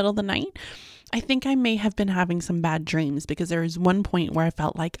up in the middle of the night. I think I may have been having some bad dreams because there was one point where I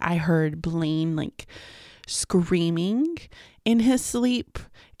felt like I heard Blaine like screaming in his sleep.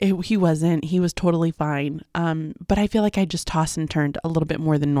 He wasn't. He was totally fine. But I feel like I just tossed and turned a little bit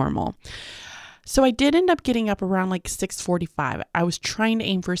more than normal. So I did end up getting up around like 6:45. I was trying to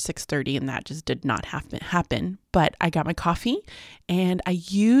aim for 6:30 and that just did not happen. But I got my coffee and I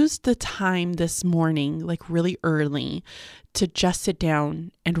used the time this morning, like really early, to just sit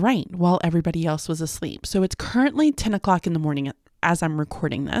down and write while everybody else was asleep. So it's currently 10 o'clock in the morning as I'm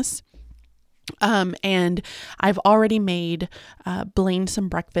recording this. And I've already made Blaine some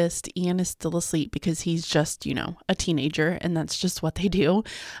breakfast. Ian is still asleep because he's just, a teenager and that's just what they do.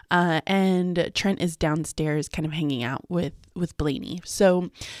 And Trent is downstairs kind of hanging out with Blaney. So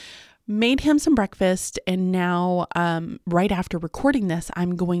made him some breakfast. And now, right after recording this,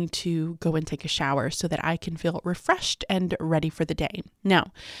 I'm going to go and take a shower so that I can feel refreshed and ready for the day.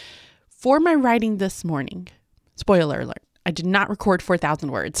 Now, for my writing this morning, spoiler alert, I did not record 4,000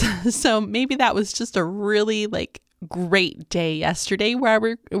 words. So maybe that was just a really great day yesterday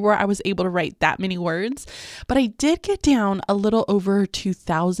where I was able to write that many words, but I did get down a little over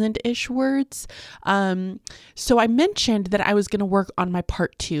 2,000-ish words. So I mentioned that I was going to work on my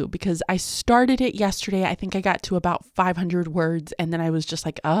part 2 because I started it yesterday. I think I got to about 500 words and then I was just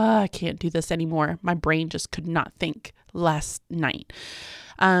like, I can't do this anymore. My brain just could not think last night.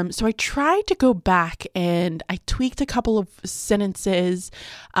 So I tried to go back and I tweaked a couple of sentences.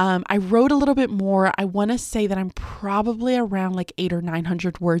 I wrote a little bit more. I want to say that I'm probably around 800 or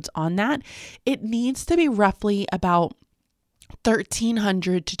 900 words on that. It needs to be roughly about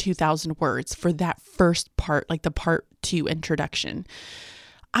 1,300 to 2,000 words for that first part, the part 2 introduction.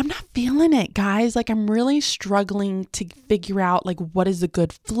 I'm not feeling it, guys. I'm really struggling to figure out what is a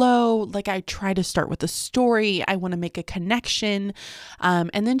good flow. I try to start with a story. I want to make a connection, and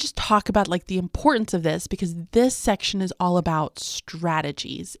then just talk about the importance of this, because this section is all about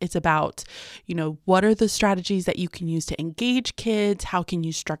strategies. It's about, what are the strategies that you can use to engage kids? How can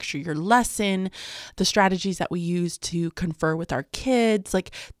you structure your lesson? The strategies that we use to confer with our kids.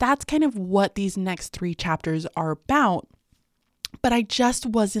 That's kind of what these next 3 chapters are about. But I just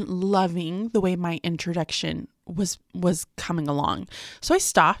wasn't loving the way my introduction was coming along. So I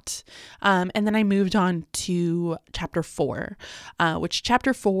stopped, and then I moved on to chapter 4, which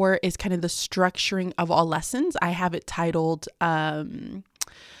chapter 4 is kind of the structuring of all lessons. I have it titled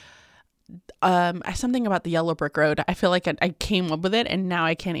something about the yellow brick road. I feel like I came up with it and now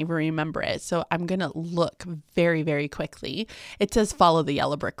I can't even remember it. So I'm going to look very, very quickly. It says follow the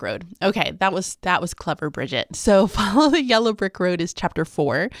yellow brick road. Okay. That was clever, Bridget. So follow the yellow brick road is chapter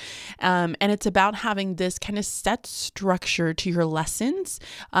 4. And it's about having this kind of set structure to your lessons.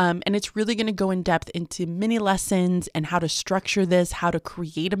 And it's really going to go in depth into mini lessons and how to structure this, how to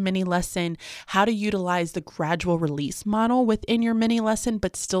create a mini lesson, how to utilize the gradual release model within your mini lesson,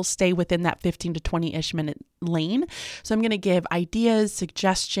 but still stay within that 15 to 20-ish minute lane. So I'm going to give ideas,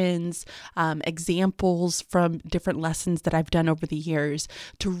 suggestions, examples from different lessons that I've done over the years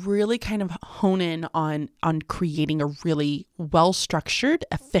to really kind of hone in on creating a really well-structured,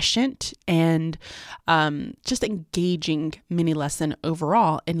 efficient, and just engaging mini lesson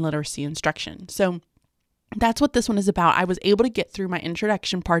overall in literacy instruction. So that's what this one is about. I was able to get through my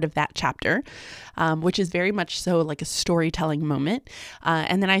introduction part of that chapter, which is very much so like a storytelling moment.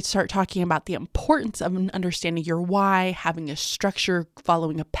 And then I start talking about the importance of understanding your why, having a structure,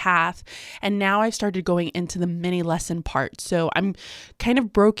 following a path. And now I've started going into the mini lesson part. So I'm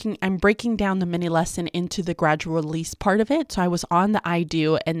breaking down the mini lesson into the gradual release part of it. So I was on the I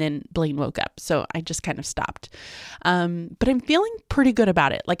do, and then Blaine woke up. So I just kind of stopped. But I'm feeling pretty good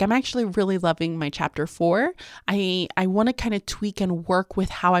about it. Like I'm actually really loving my chapter 4. I want to kind of tweak and work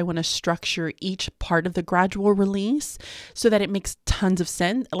with how I want to structure each part of the gradual release so that it makes tons of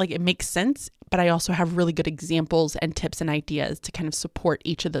sense. Like it makes sense, but I also have really good examples and tips and ideas to kind of support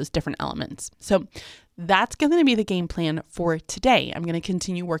each of those different elements. So that's going to be the game plan for today. I'm going to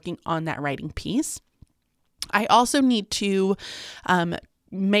continue working on that writing piece. I also need to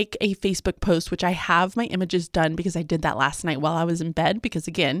make a Facebook post, which I have my images done because I did that last night while I was in bed, because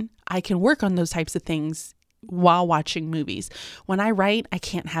again, I can work on those types of things while watching movies. When I write, I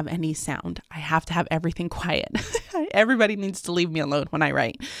can't have any sound. I have to have everything quiet. Everybody needs to leave me alone when I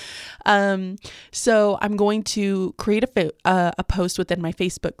write. So I'm going to create a post within my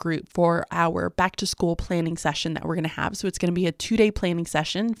Facebook group for our back to school planning session that we're going to have. So it's going to be a 2-day planning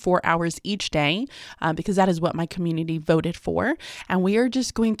session, 4 hours each day, because that is what my community voted for. And we are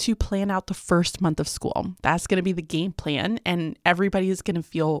just going to plan out the first month of school. That's going to be the game plan, and everybody is going to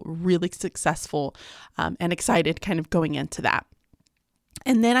feel really successful and excited kind of going into that.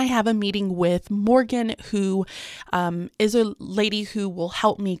 And then I have a meeting with Morgan, who is a lady who will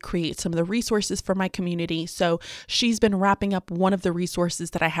help me create some of the resources for my community. So she's been wrapping up one of the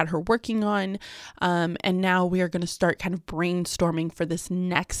resources that I had her working on. And now we are going to start kind of brainstorming for this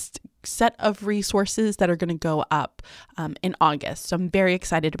next set of resources that are going to go up in August. So I'm very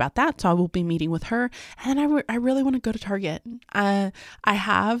excited about that. So I will be meeting with her. And I really want to go to Target.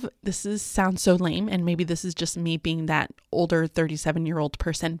 Sounds so lame, and maybe this is just me being that older 37-year-old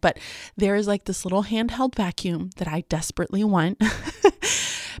person, but there is like this little handheld vacuum that I desperately want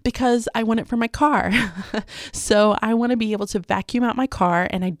because I want it for my car. So I want to be able to vacuum out my car,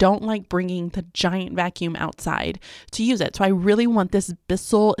 and I don't like bringing the giant vacuum outside to use it. So I really want this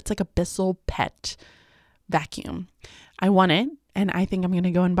Bissell. It's like a Bissell pet vacuum. I want it, and I think I'm going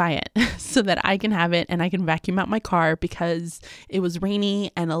to go and buy it so that I can have it and I can vacuum out my car, because it was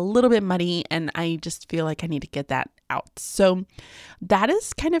rainy and a little bit muddy, and I just feel like I need to get that out. So that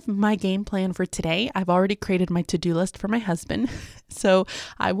is kind of my game plan for today. I've already created my to-do list for my husband. So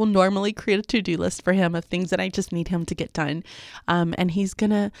I will normally create a to-do list for him of things that I just need him to get done. And he's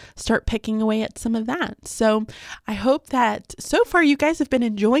going to start picking away at some of that. So I hope that so far you guys have been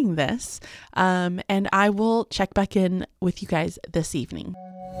enjoying this. And I will check back in with you guys this evening.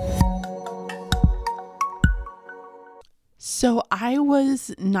 So I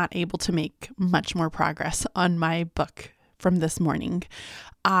was not able to make much more progress on my book from this morning.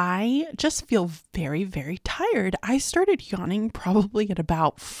 I just feel very, very tired. I started yawning probably at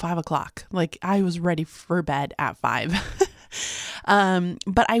about 5 o'clock. Like I was ready for bed at 5.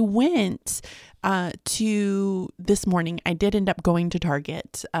 But I went to this morning. I did end up going to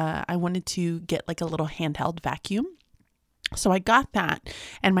Target. I wanted to get like a little handheld vacuum. So I got that,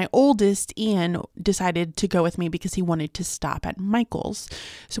 and my oldest, Ian, decided to go with me because he wanted to stop at Michael's.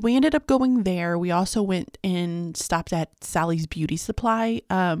 So we ended up going there. We also went and stopped at Sally's Beauty Supply,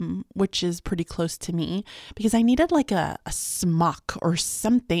 which is pretty close to me, because I needed like a smock or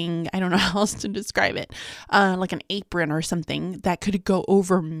something. I don't know how else to describe it. Like an apron or something that could go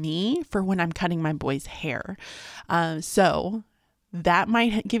over me for when I'm cutting my boy's hair. So that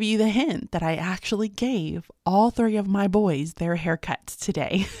might give you the hint that I actually gave all 3 of my boys their haircuts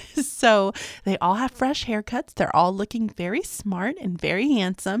today. So they all have fresh haircuts. They're all looking very smart and very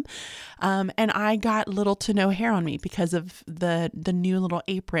handsome. And I got little to no hair on me because of the new little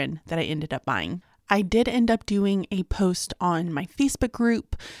apron that I ended up buying. I did end up doing a post on my Facebook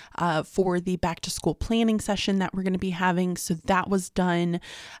group for the back to school planning session that we're going to be having. So that was done.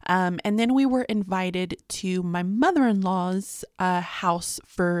 And then we were invited to my mother-in-law's house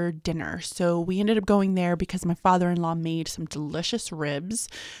for dinner. So we ended up going there because my father-in-law made some delicious ribs.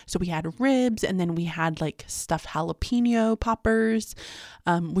 So we had ribs, and then we had like stuffed jalapeno poppers,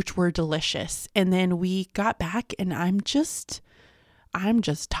 which were delicious. And then we got back and I'm just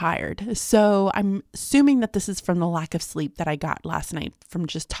tired. So I'm assuming that this is from the lack of sleep that I got last night from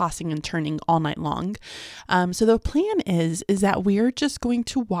just tossing and turning all night long. So the plan is that we're just going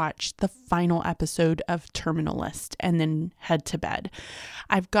to watch the final episode of Terminal List and then head to bed.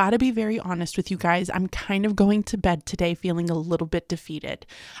 I've got to be very honest with you guys. I'm kind of going to bed today feeling a little bit defeated.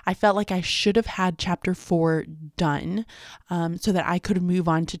 I felt like I should have had chapter 4 done so that I could move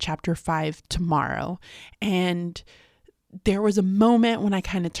on to chapter 5 tomorrow. And there was a moment when I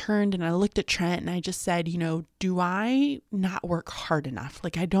kind of turned and I looked at Trent and I just said, do I not work hard enough?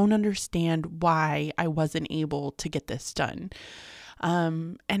 Like, I don't understand why I wasn't able to get this done.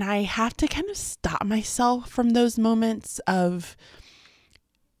 And I have to kind of stop myself from those moments of,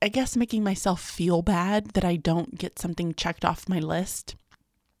 I guess, making myself feel bad that I don't get something checked off my list.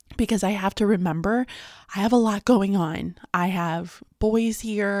 Because I have to remember, I have a lot going on. I have boys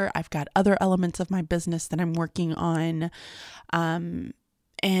here. I've got other elements of my business that I'm working on.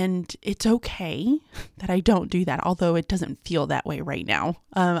 And it's okay that I don't do that, although it doesn't feel that way right now.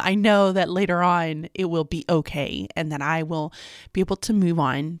 I know that later on it will be okay and that I will be able to move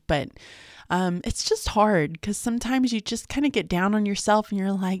on. But it's just hard because sometimes you just kind of get down on yourself and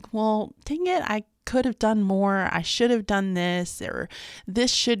you're like, well, dang it, I could have done more. I should have done this, or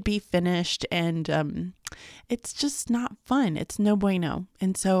this should be finished. And it's just not fun. It's no bueno.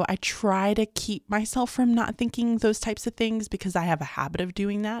 And so I try to keep myself from not thinking those types of things because I have a habit of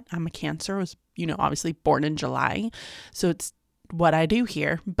doing that. I'm a Cancer. I was, obviously born in July. So it's what I do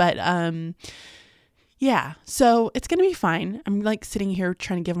here. But yeah, so it's going to be fine. I'm like sitting here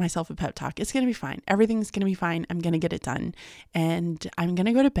trying to give myself a pep talk. It's going to be fine. Everything's going to be fine. I'm going to get it done. And I'm going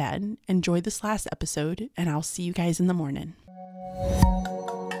to go to bed, enjoy this last episode, and I'll see you guys in the morning.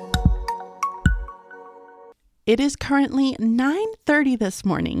 It is currently 9:30 this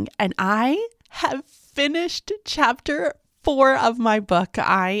morning, and I have finished chapter 4 of my book.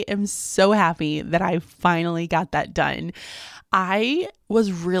 I am so happy that I finally got that done. I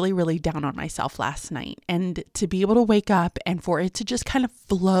was really, really down on myself last night, and to be able to wake up and for it to just kind of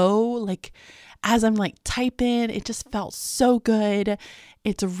flow, like as I'm like typing, it just felt so good.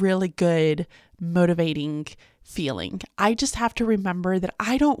 It's a really good, motivating feeling. I just have to remember that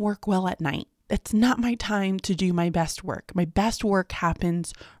I don't work well at night. It's not my time to do my best work. My best work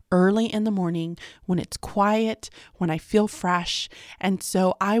happens early in the morning when it's quiet, when I feel fresh. And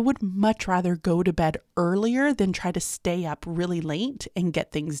so I would much rather go to bed earlier than try to stay up really late and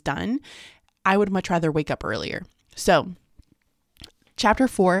get things done. I would much rather wake up earlier. So chapter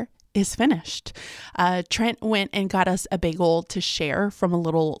 4 is finished. Trent went and got us a bagel to share from a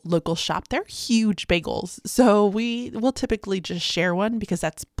little local shop. They're huge bagels. So we will typically just share one because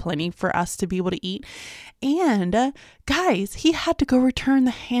that's plenty for us to be able to eat. And guys, he had to go return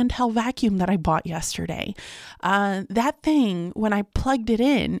the handheld vacuum that I bought yesterday. That thing, when I plugged it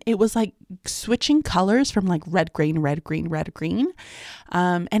in, it was like switching colors from like red, green, red, green, red, green.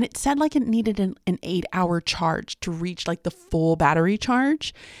 And it said like it needed an 8-hour charge to reach like the full battery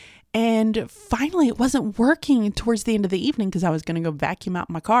charge. And finally, it wasn't working towards the end of the evening because I was going to go vacuum out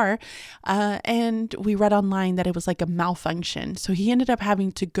my car. And we read online that it was like a malfunction. So he ended up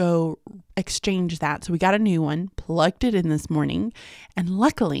having to go exchange that. So we got a new one, plugged it in this morning. And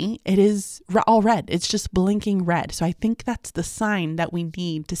luckily, it is all red. It's just blinking red. So I think that's the sign that we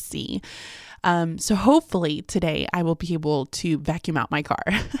need to see. So hopefully today I will be able to vacuum out my car.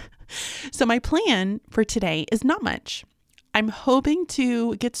 So my plan for today is not much. I'm hoping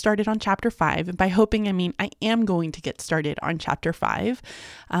to get started on chapter 5. And by hoping, I mean I am going to get started on chapter 5.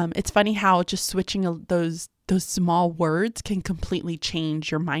 It's funny how just switching those small words can completely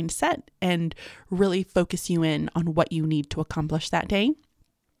change your mindset and really focus you in on what you need to accomplish that day.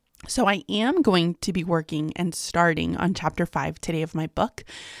 So I am going to be working and starting on chapter 5 today of my book.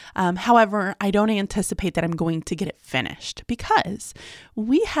 However, I don't anticipate that I'm going to get it finished because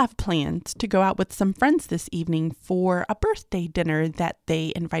we have plans to go out with some friends this evening for a birthday dinner that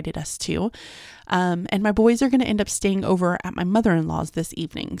they invited us to. And my boys are going to end up staying over at my mother-in-law's this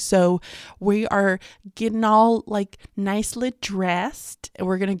evening. So we are getting all like nicely dressed.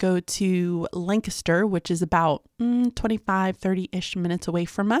 We're going to go to Lancaster, which is about 25, 30-ish minutes away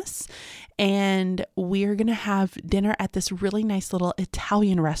from us. us. And we're going to have dinner at this really nice little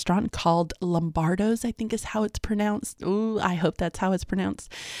Italian restaurant called Lombardo's, I think is how it's pronounced. Ooh, I hope that's how it's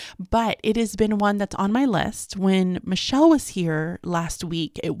pronounced. But it has been one that's on my list. When Michelle was here last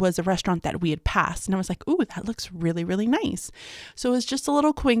week, it was a restaurant that we had passed. And I was like, ooh, that looks really, really nice. So it was just a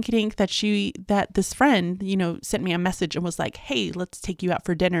little quink that this friend, sent me a message and was like, hey, let's take you out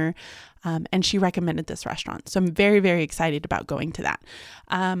for dinner. And she recommended this restaurant. So I'm very, very excited about going to that.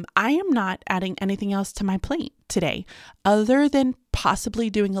 I am not adding anything else to my plate today, other than possibly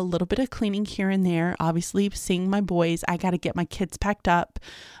doing a little bit of cleaning here and there. Obviously, seeing my boys, I got to get my kids packed up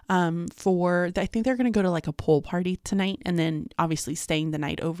I think they're going to go to like a pool party tonight, and then obviously staying the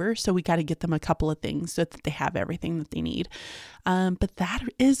night over. So we got to get them a couple of things so that they have everything that they need. But that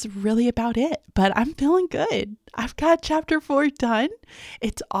is really about it. But I'm feeling good. I've got chapter 4 done.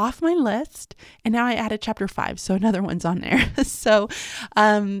 It's off my list. And now I added chapter 5. So another one's on there. So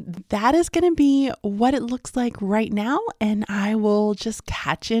that is going to be what it looks like right now. And I will just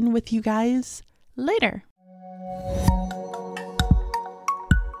catch in with you guys later.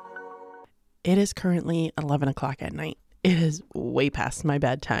 It is currently 11 o'clock at night. It is way past my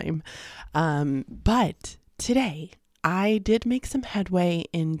bedtime. But today I did make some headway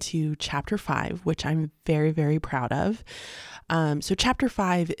into chapter 5, which I'm very, very proud of. So chapter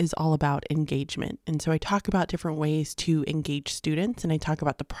 5 is all about engagement. And so I talk about different ways to engage students, and I talk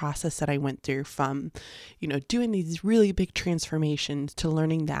about the process that I went through from, doing these really big transformations to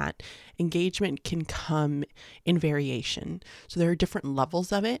learning that engagement can come in variation. So there are different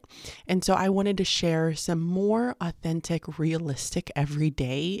levels of it. And so I wanted to share some more authentic, realistic,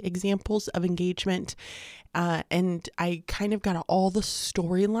 everyday examples of engagement. And I kind of got all the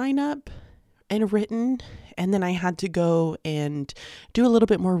storyline up and written, and then I had to go and do a little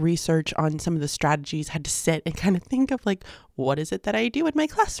bit more research on some of the strategies. Had to sit and kind of think of like, what is it that I do in my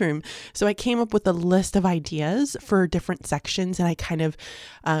classroom? So I came up with a list of ideas for different sections, and I kind of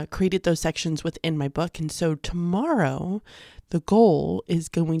created those sections within my book. And so tomorrow, the goal is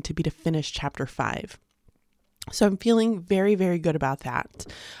going to be to finish chapter 5. So I'm feeling very, very good about that.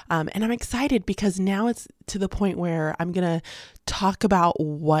 And I'm excited because now it's to the point where I'm going to talk about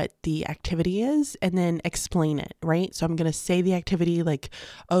what the activity is and then explain it, right? So I'm going to say the activity like,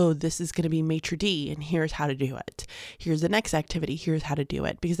 oh, this is going to be maitre d' and here's how to do it. Here's the next activity. Here's how to do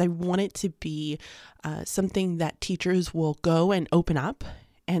it. Because I want it to be something that teachers will go and open up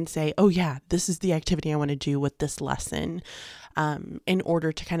and say, oh yeah, this is the activity I want to do with this lesson, in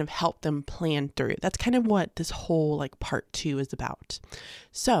order to kind of help them plan through. That's kind of what this whole like part 2 is about.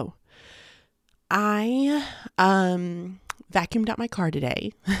 So I vacuumed out my car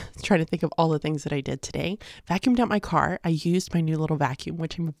today. Trying to think of all the things that I did today. Vacuumed out my car. I used my new little vacuum,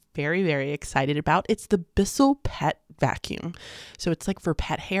 which I'm very, very excited about. It's the Bissell Pet vacuum. So it's like for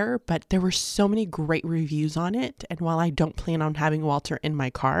pet hair, but there were so many great reviews on it. And while I don't plan on having Walter in my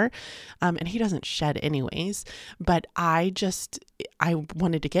car, and he doesn't shed anyways, but I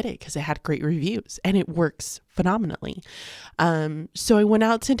wanted to get it because it had great reviews and it works phenomenally. So I went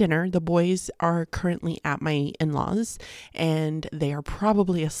out to dinner. The boys are currently at my in-laws and they are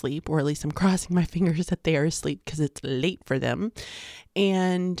probably asleep, or at least I'm crossing my fingers that they are asleep because it's late for them.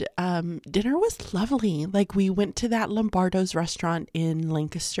 And dinner was lovely. Like, we went to that Lombardo's restaurant in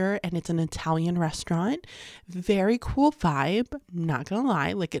Lancaster, and it's an Italian restaurant. Very cool vibe. Not gonna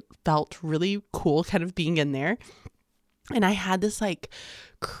lie, like it felt really cool kind of being in there. And I had this like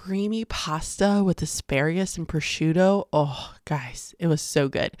creamy pasta with asparagus and prosciutto. Oh, guys, it was so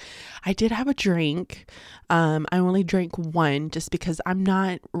good. I did have a drink. I only drank one just because I'm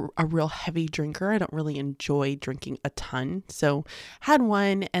not a real heavy drinker. I don't really enjoy drinking a ton. So had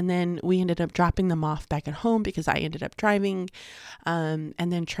one, and then we ended up dropping them off back at home because I ended up driving. And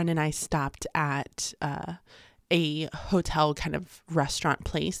then Trent and I stopped at a hotel kind of restaurant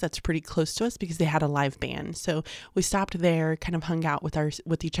place that's pretty close to us because they had a live band. So we stopped there, kind of hung out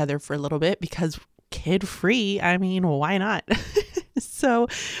with each other for a little bit because kid free. I mean, why not? So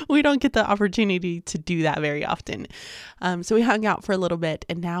we don't get the opportunity to do that very often. So we hung out for a little bit,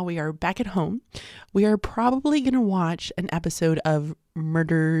 and now we are back at home. We are probably going to watch an episode of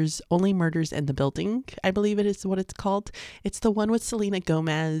Only Murders in the Building, I believe it is what it's called. It's the one with Selena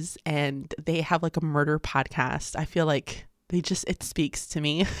Gomez, and they have like a murder podcast. I feel like it speaks to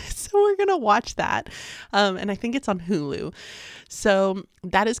me. So we're going to watch that. And I think it's on Hulu. So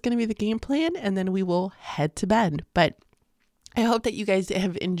that is going to be the game plan, and then we will head to bed. But I hope that you guys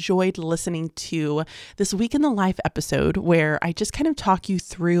have enjoyed listening to this Week in the Life episode, where I just kind of talk you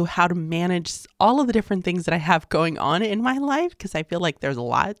through how to manage all of the different things that I have going on in my life, because I feel like there's a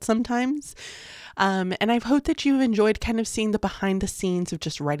lot sometimes. And I've hoped that you've enjoyed kind of seeing the behind the scenes of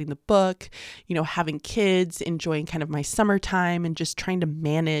just writing the book, having kids, enjoying kind of my summertime and just trying to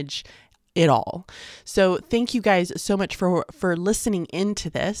manage it all. So thank you guys so much for listening into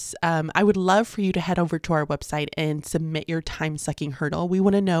this. I would love for you to head over to our website and submit your time sucking hurdle. We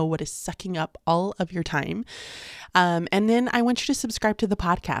want to know what is sucking up all of your time. And then I want you to subscribe to the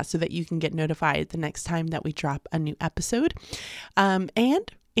podcast so that you can get notified the next time that we drop a new episode.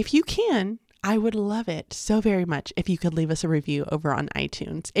 And if you can, I would love it so very much if you could leave us a review over on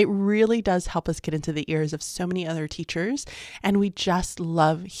iTunes. It really does help us get into the ears of so many other teachers, and we just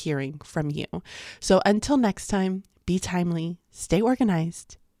love hearing from you. So until next time, be timely, stay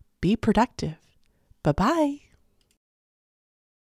organized, be productive. Bye-bye.